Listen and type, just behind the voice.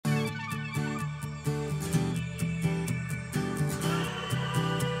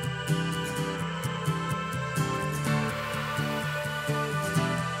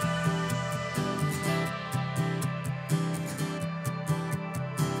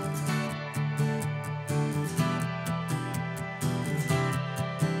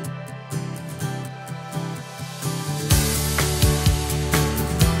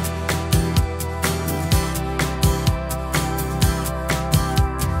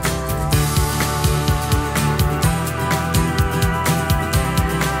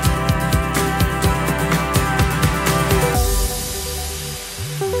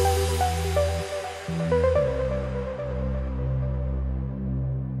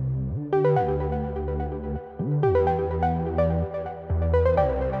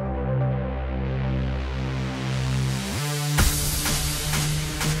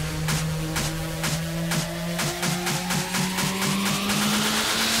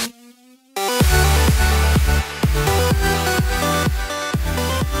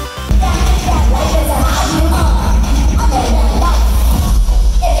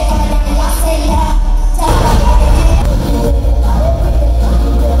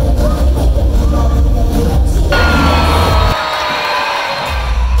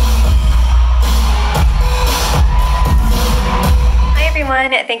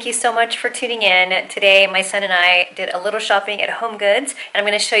thank you so much for tuning in. Today, my son and I did a little shopping at Homegoods, and I'm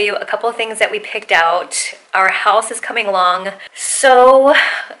going to show you a couple of things that we picked out. Our house is coming along so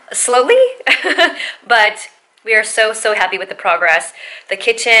slowly, but we are so happy with the progress. The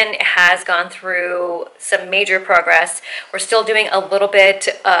kitchen has gone through some major progress. We're still doing a little bit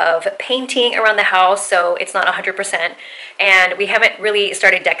of painting around the house, so it's not 100%. And we haven't really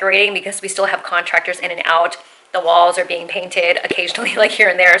started decorating because we still have contractors in and out. The walls are being painted occasionally, like here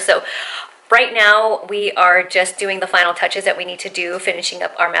and there. So right now we are just doing the final touches that we need to do, finishing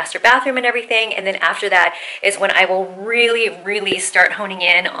up our master bathroom and everything. And then after that is when I will really start honing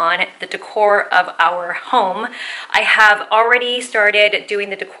in on the decor of our home. I have already started doing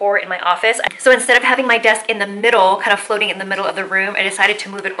the decor in my office. So instead of having my desk in the middle, kind of floating in the middle of the room, I decided to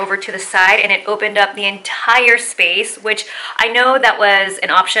move it over to the side, and it opened up the entire space, which I know that was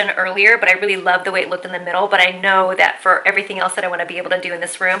an option earlier, but I really love the way it looked in the middle. But I know that for everything else that I want to be able to do in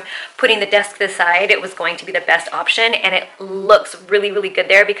this room, putting the desk to the side, it was going to be the best option, and it looks really good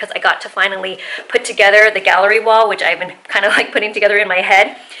there because I got to finally put together the gallery wall, which I've been kind of like putting together in my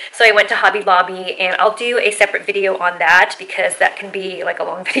head. So I went to Hobby Lobby, and I'll do a separate video on that because that can be like a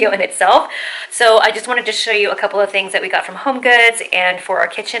long video in itself. So I just wanted to show you a couple of things that we got from Homegoods, and for our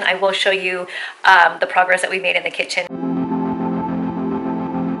kitchen I will show you the progress that we made in the kitchen.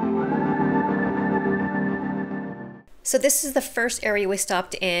 So this is the first area we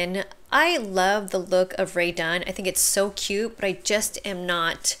stopped in. I love the look of Rae Dunn. I think it's so cute, but I just am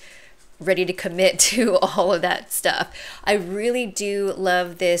not ready to commit to all of that stuff. I really do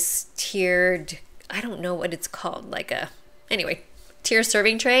love this tiered, I don't know what it's called, anyway, tier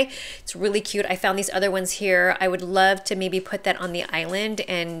serving tray. It's really cute. I found these other ones here. I would love to maybe put that on the island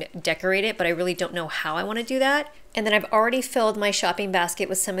and decorate it, but I really don't know how I want to do that. And then I've already filled my shopping basket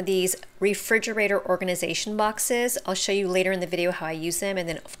with some of these refrigerator organization boxes. I'll show you later in the video how I use them. And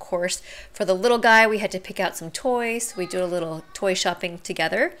then of course, for the little guy, we had to pick out some toys. We do a little toy shopping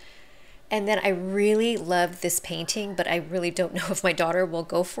together. And then I really love this painting, but I really don't know if my daughter will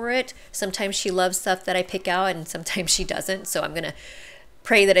go for it. Sometimes she loves stuff that I pick out and sometimes she doesn't. So I'm gonna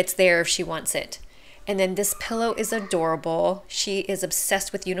pray that it's there if she wants it. And then this pillow is adorable. She is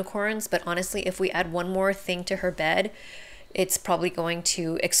obsessed with unicorns, but honestly, if we add one more thing to her bed, it's probably going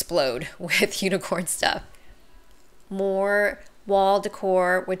to explode with unicorn stuff. More wall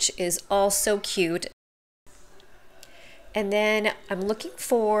decor, which is all so cute. And then I'm looking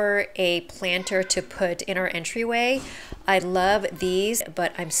for a planter to put in our entryway. I love these,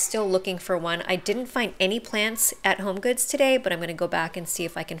 but I'm still looking for one. I didn't find any plants at Homegoods today, but I'm gonna go back and see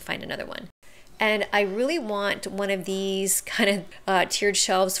if I can find another one. And I really want one of these kind of tiered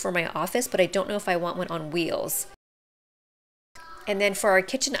shelves for my office, but I don't know if I want one on wheels. And then for our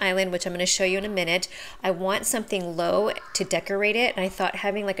kitchen island, which I'm going to show you in a minute, I want something low to decorate it. And I thought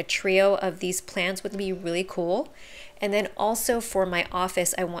having like a trio of these plants would be really cool. And then also for my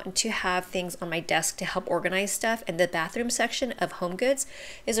office, I want to have things on my desk to help organize stuff. And the bathroom section of Homegoods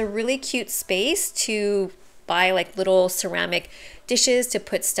is a really cute space to buy like little ceramic dishes to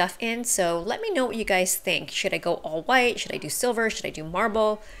put stuff in. So let me know what you guys think. Should I go all white? Should I do silver? Should I do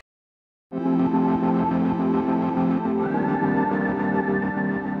marble?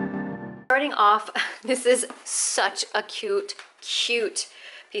 Starting off, this is such a cute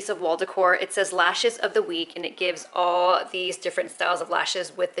piece of wall decor. It says lashes of the week, and it gives all these different styles of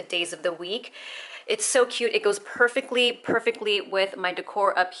lashes with the days of the week. It's so cute. It goes perfectly with my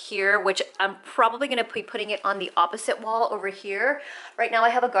decor up here, which I'm probably going to be putting it on the opposite wall over here. Right now I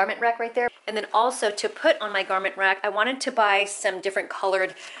have a garment rack right there. And then also to put on my garment rack, I wanted to buy some different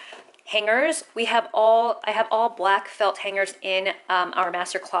colored hangers. I have all black felt hangers in our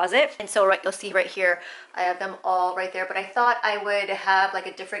master closet. And so you'll see right here, I have them all right there. But I thought I would have like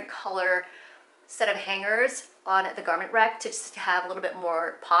a different color set of hangers on the garment rack to just have a little bit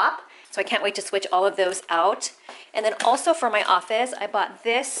more pop. So I can't wait to switch all of those out. And then also for my office, I bought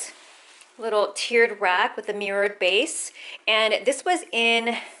this little tiered rack with a mirrored base. And this was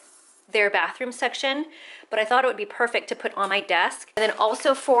in their bathroom section, but I thought it would be perfect to put on my desk. And then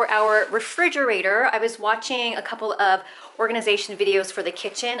also for our refrigerator, I was watching a couple of organization videos for the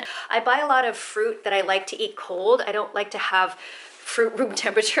kitchen. I buy a lot of fruit that I like to eat cold. I don't like to have fruit room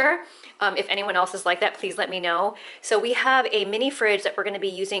temperature. If anyone else is like that, please let me know. So we have a mini fridge that we're going to be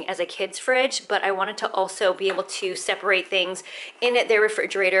using as a kid's fridge, but I wanted to also be able to separate things in their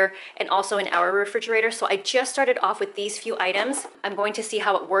refrigerator and also in our refrigerator. So I just started off with these few items. I'm going to see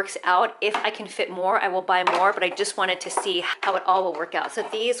how it works out. If I can fit more, I will buy more, but I just wanted to see how it all will work out. So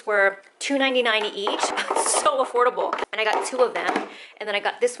these were $2.99 each. So affordable. And I got 2 of them. And then I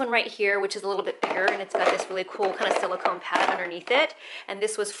got this one right here, which is a little bit bigger, and it's got this really cool kind of silicone pad underneath it. And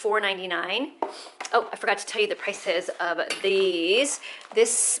this was $4.99. Oh, I forgot to tell you the prices of these.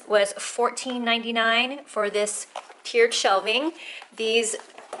 This was $14.99 for this tiered shelving. These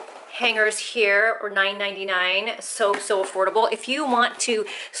hangers here are $9.99. So affordable. If you want to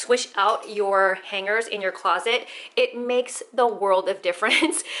switch out your hangers in your closet, it makes the world of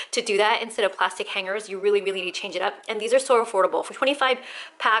difference to do that instead of plastic hangers. You really need to change it up. And these are so affordable. For 25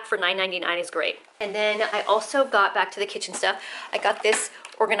 pack for $9.99 is great. And then I also got, back to the kitchen stuff, I got this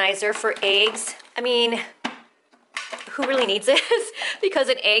organizer for eggs. I mean, who really needs this? Because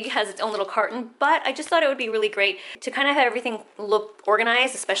an egg has its own little carton, but I just thought it would be really great to kind of have everything look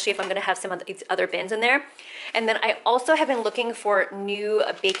organized, especially if I'm gonna have some of these other bins in there. And then I also have been looking for new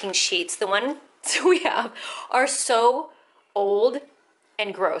baking sheets. The ones we have are so old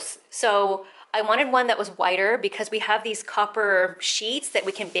and gross. So I wanted one that was wider because we have these copper sheets that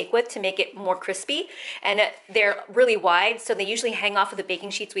we can bake with to make it more crispy, and they're really wide, so they usually hang off of the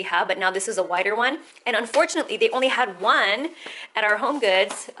baking sheets we have, but now this is a wider one. And unfortunately, they only had one at our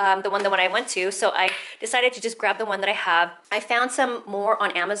HomeGoods, the one I went to, so I decided to just grab the one that I have. I found some more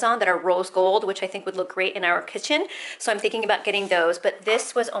on Amazon that are rose gold, which I think would look great in our kitchen, so I'm thinking about getting those, but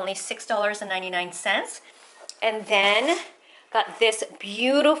this was only $6.99. And then got this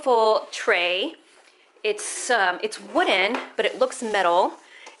beautiful tray. It's wooden, but it looks metal,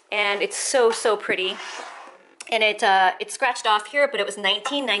 and it's so pretty. And it scratched off here, but it was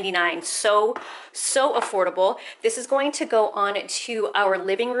 $19.99. So affordable. This is going to go on to our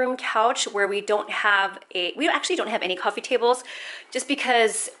living room couch, where we actually don't have any coffee tables, just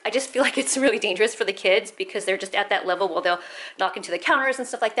because I just feel like it's really dangerous for the kids, because they're just at that level where they'll knock into the counters and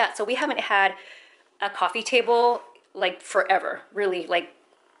stuff like that. So we haven't had a coffee table like forever, really, like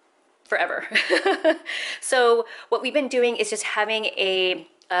forever. So what we've been doing is just having a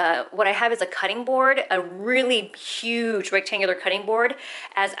what I have is a cutting board, a really huge rectangular cutting board,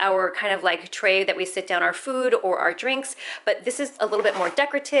 as our kind of like tray that we sit down our food or our drinks. But this is a little bit more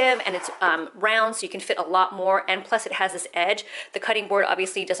decorative, and it's round, so you can fit a lot more, and plus it has this edge. The cutting board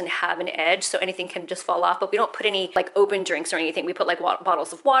obviously doesn't have an edge, so anything can just fall off, but we don't put any like open drinks or anything. We put like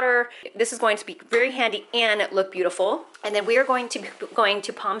bottles of water. This is going to be very handy and look beautiful. And then we are going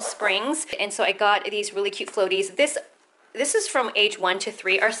to Palm Springs, and so I got these really cute floaties. This is from age 1 to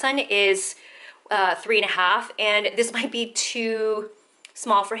 3. Our son is 3.5, and this might be too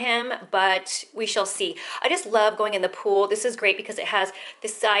small for him, but we shall see. I just love going in the pool. This is great because it has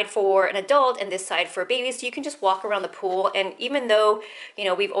this side for an adult and this side for babies, so you can just walk around the pool. And even though, you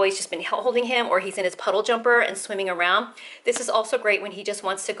know, we've always just been holding him, or he's in his puddle jumper and swimming around, this is also great when he just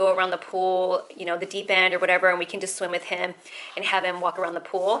wants to go around the pool, you know, the deep end or whatever, and we can just swim with him and have him walk around the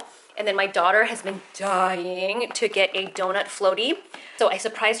pool. And then my daughter has been dying to get a donut floaty, so I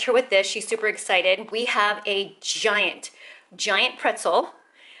surprised her with this. She's super excited. We have a giant pretzel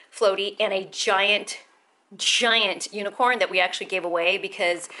floaty and a giant unicorn that we actually gave away,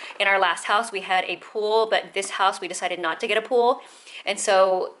 because in our last house we had a pool, but this house we decided not to get a pool, and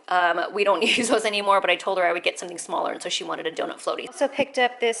so we don't use those anymore. But I told her I would get something smaller, and so she wanted a donut floaty. Also picked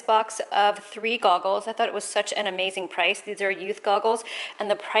up this box of 3 goggles. I thought it was such an amazing price. These are youth goggles, and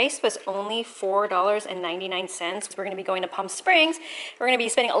the price was only $4.99. We're going to be going to Palm Springs. We're going to be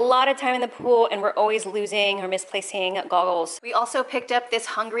spending a lot of time in the pool, and we're always losing or misplacing goggles. We also picked up this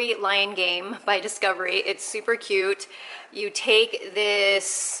Hungry Lion game by Discovery. It's super cute. You take a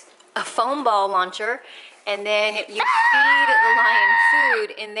foam ball launcher, and then you feed the lion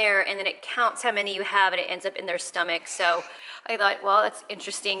food in there, and then it counts how many you have, and it ends up in their stomach. So I thought, well, that's an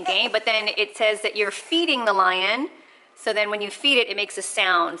interesting game. But then it says that you're feeding the lion, so then when you feed it, it makes a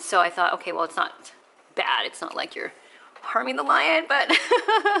sound. So I thought, okay, well, it's not bad. It's not like you're harming the lion, but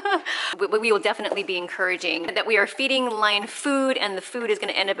we will definitely be encouraging that we are feeding the lion food, and the food is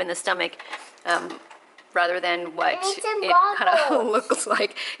going to end up in the stomach, rather than what it kind of looks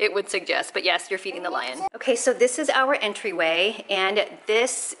like it would suggest. But yes, you're feeding the lion. Okay, so this is our entryway, and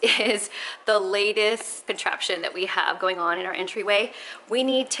this is the latest contraption that we have going on in our entryway. We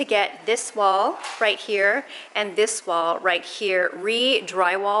need to get this wall right here and this wall right here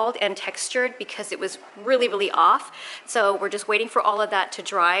re-drywalled and textured, because it was really off. So we're just waiting for all of that to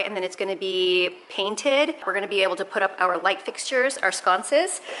dry, and then it's going to be painted. We're going to be able to put up our light fixtures, our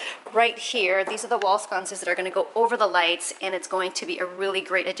sconces right here. These are the wall sconces that are going to go over the lights, and it's going to be a really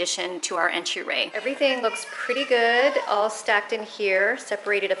great addition to our entryway. Everything looks pretty good, all stacked in here.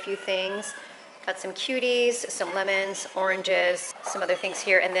 Separated a few things. Got some cuties, some lemons, oranges, some other things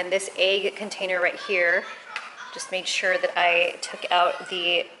here, and then this egg container right here. Just made sure that I took out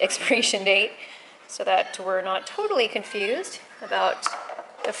the expiration date so that we're not totally confused about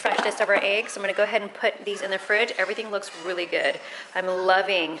the freshness of our eggs. I'm gonna go ahead and put these in the fridge. Everything looks really good. I'm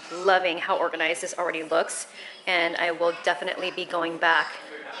loving how organized this already looks, and I will definitely be going back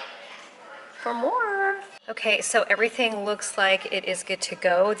for more. Okay, so everything looks like it is good to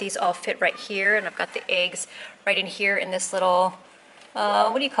go. These all fit right here, and I've got the eggs right in here in this little,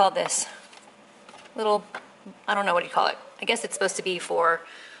 what do you call this? Little, I don't know what you call it. I guess it's supposed to be for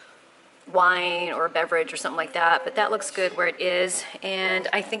wine or a beverage or something like that, but that looks good where it is. And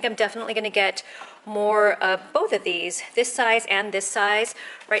I think I'm definitely gonna get more of both of these, this size and this size.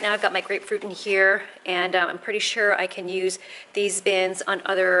 Right now I've got my grapefruit in here, and I'm pretty sure I can use these bins on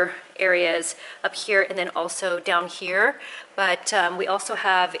other areas up here and then also down here. But we also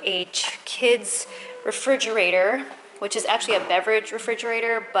have a kids refrigerator, which is actually a beverage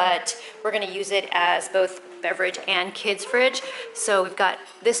refrigerator, but we're gonna use it as both beverage and kids fridge. So we've got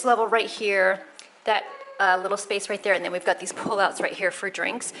this level right here, that little space right there, and then we've got these pullouts right here for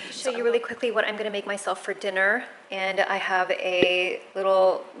drinks. Show you really quickly what I'm gonna make myself for dinner. And I have a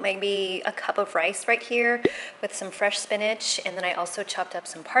little, maybe a cup of rice right here with some fresh spinach, and then I also chopped up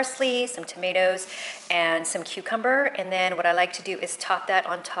some parsley, some tomatoes, and some cucumber. And then what I like to do is top that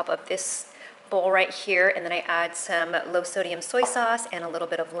on top of this bowl right here, and then I add some low sodium soy sauce and a little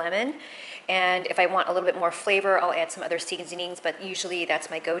bit of lemon. And if I want a little bit more flavor, I'll add some other seasonings, but usually that's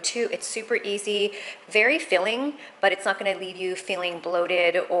my go-to. It's super easy, very filling, but it's not gonna leave you feeling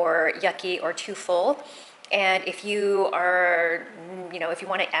bloated or yucky or too full. And if you are, if you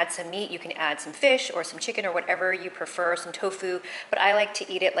want to add some meat, you can add some fish or some chicken or whatever you prefer, some tofu. But I like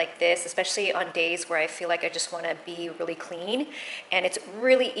to eat it like this, especially on days where I feel like I just want to be really clean. And it's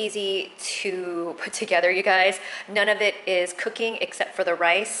really easy to put together, you guys. None of it is cooking except for the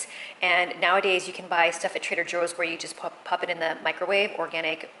rice. And nowadays you can buy stuff at Trader Joe's where you just pop it in the microwave,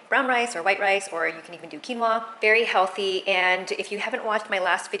 organic brown rice or white rice, or you can even do quinoa. Very healthy. And if you haven't watched my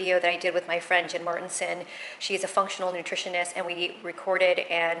last video that I did with my friend Jen Martinson, she is a functional nutritionist, and we recorded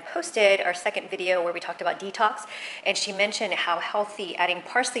and posted our second video where we talked about detox, and she mentioned how healthy adding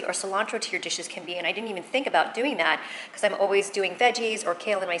parsley or cilantro to your dishes can be. And I didn't even think about doing that because I'm always doing veggies or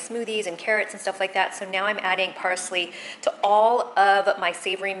kale in my smoothies and carrots and stuff like that. So now I'm adding parsley to all of my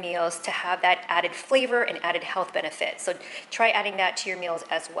savory meals to have that added flavor and added health benefits. So try adding that to your meals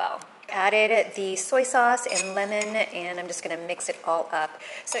as well. Added the soy sauce and lemon, and I'm just gonna mix it all up.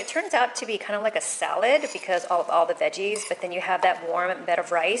 So it turns out to be kind of like a salad because of all the veggies, but then you have that warm bed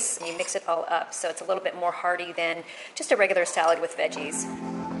of rice and you mix it all up. So it's a little bit more hearty than just a regular salad with veggies.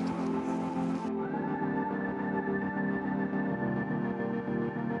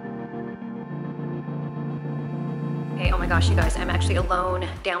 Oh my gosh, you guys, I'm actually alone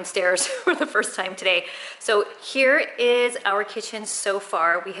downstairs for the first time today. So here is our kitchen so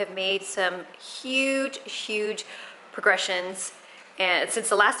far. We have made some huge progressions and since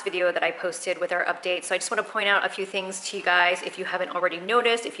the last video that I posted with our update. So I just want to point out a few things to you guys if you haven't already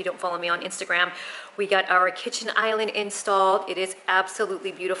noticed. If you don't follow me on Instagram, we got our kitchen island installed. It is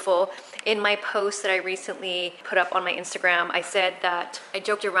absolutely beautiful. In my post that I recently put up on my Instagram, I said that I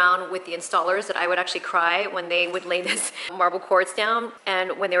joked around with the installers that I would actually cry when they would lay this marble quartz down.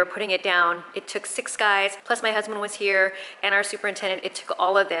 And when they were putting it down, it took 6 guys, plus my husband was here and our superintendent. It took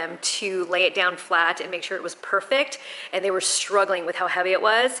all of them to lay it down flat and make sure it was perfect. And they were struggling with how heavy it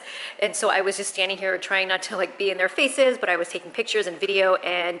was. And so I was just standing here trying not to like be in their faces, but I was taking pictures and video,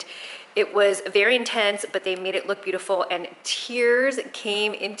 and it was very intense, but they made it look beautiful, and tears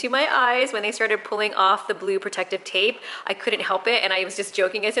came into my eyes when they started pulling off the blue protective tape. I couldn't help it, and I was just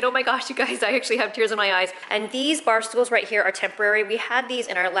joking. I said, oh my gosh, you guys, I actually have tears in my eyes. And these bar stools right here are temporary. We had these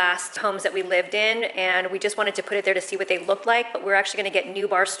in our last homes that we lived in, and we just wanted to put it there to see what they look like, but we're actually gonna get new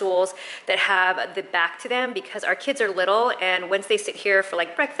bar stools that have the back to them because our kids are little, and once they sit here for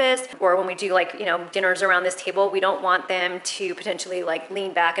like breakfast, or when we do like, dinners around this table, we don't want them to potentially like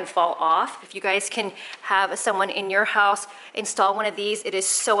lean back and fall off. If you guys can have someone in your house install one of these, it is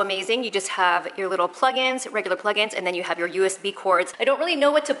so amazing. You just have your little plugins, regular plugins, and then you have your USB cords. I don't really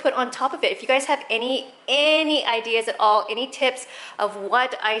know what to put on top of it. If you guys have any ideas at all, any tips of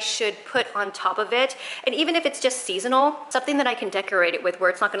what I should put on top of it, and even if it's just seasonal, something that I can decorate it with where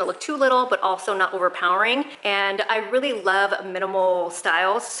it's not gonna look too little, but also not overpowering. And I really love minimal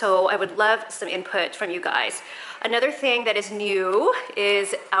styles, so I would love some input from you guys. Another thing that is new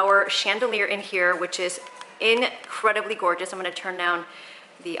is our chandelier in here, which is incredibly gorgeous. I'm gonna turn down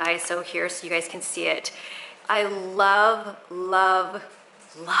the ISO here so you guys can see it. I love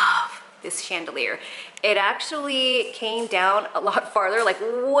this chandelier. It actually came down a lot farther, like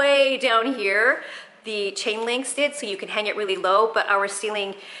way down here, the chain links did, so you can hang it really low, but our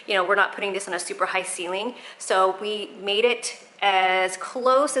ceiling, you know, we're not putting this on a super high ceiling. So we made it as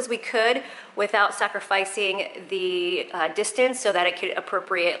close as we could without sacrificing the distance so that it could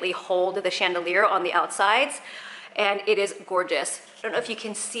appropriately hold the chandelier on the outsides. And it is gorgeous. I don't know if you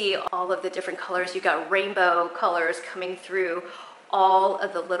can see all of the different colors. You've got rainbow colors coming through all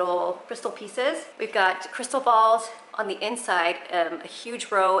of the little crystal pieces. We've got crystal balls on the inside, a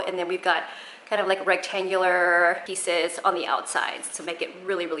huge row, and then we've got kind of like rectangular pieces on the outsides to make it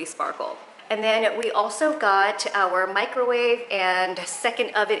really, really sparkle. And then we also got our microwave and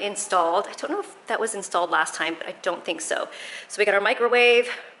second oven installed. I don't know if that was installed last time, but I don't think so. So we got our microwave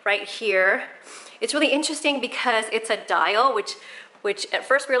right here. It's really interesting because it's a dial, which at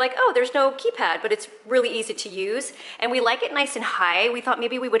first we were like, oh, there's no keypad, but it's really easy to use. And we like it nice and high. We thought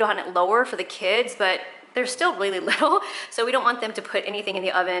maybe we would want it lower for the kids, but they're still really little, so we don't want them to put anything in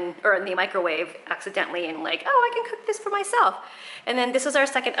the oven or in the microwave accidentally and like, oh, I can cook this for myself. And then this is our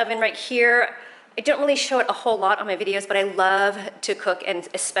second oven right here. I don't really show it a whole lot on my videos, but I love to cook, and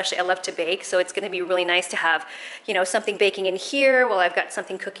especially I love to bake, so it's gonna be really nice to have, you know, something baking in here while I've got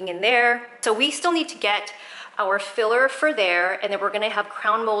something cooking in there. So we still need to get our filler for there, and then we're gonna have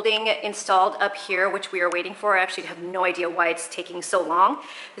crown molding installed up here, which we are waiting for. I actually have no idea why it's taking so long.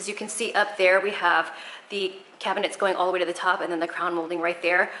 As you can see up there, we have the cabinets going all the way to the top and then the crown molding right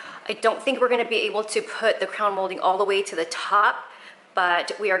there. I don't think we're gonna be able to put the crown molding all the way to the top,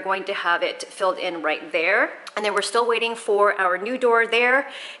 but we are going to have it filled in right there. And then we're still waiting for our new door there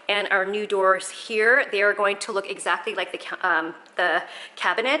and our new doors here. They are going to look exactly like the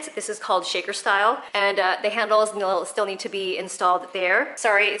cabinets. This is called shaker style, and the handles will still need to be installed there.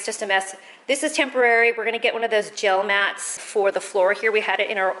 Sorry, it's just a mess. This is temporary. We're gonna get one of those gel mats for the floor here. We had it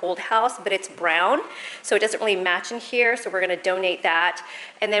in our old house, but it's brown, so it doesn't really match in here, so we're gonna donate that.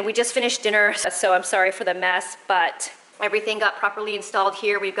 And then we just finished dinner, so I'm sorry for the mess, but everything got properly installed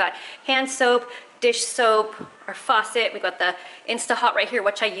here. We've got hand soap, dish soap, our faucet. We've got the Insta-Hot right here,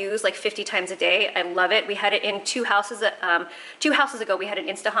 which I use like 50 times a day. I love it. We had it in two houses ago. We had an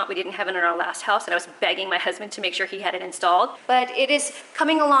Insta-Hot. We didn't have it in our last house, and I was begging my husband to make sure he had it installed. But it is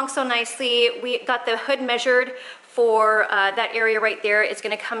coming along so nicely. We got the hood measured for that area right there. It's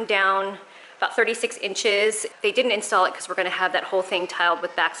gonna come down about 36 inches. They didn't install it because we're gonna have that whole thing tiled with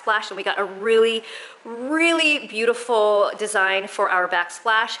backsplash, and we got a really, really beautiful design for our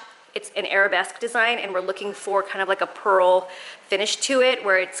backsplash. It's an arabesque design, and we're looking for kind of like a pearl finish to it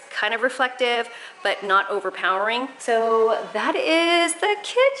where it's kind of reflective, but not overpowering. So that is the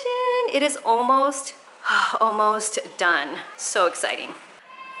kitchen. It is almost done. So exciting.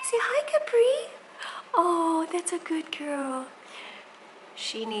 Say hi, Capri. Oh, that's a good girl.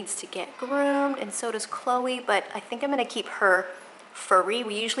 She needs to get groomed, and so does Chloe, but I think I'm gonna keep her furry.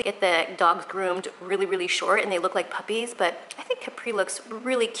 We usually get the dogs groomed really, really short, and they look like puppies, but I think Capri looks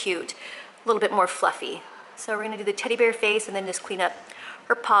really cute, a little bit more fluffy. So we're gonna do the teddy bear face and then just clean up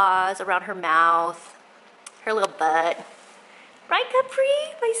her paws, around her mouth, her little butt. Right,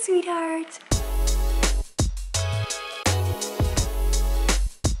 Capri, my sweetheart?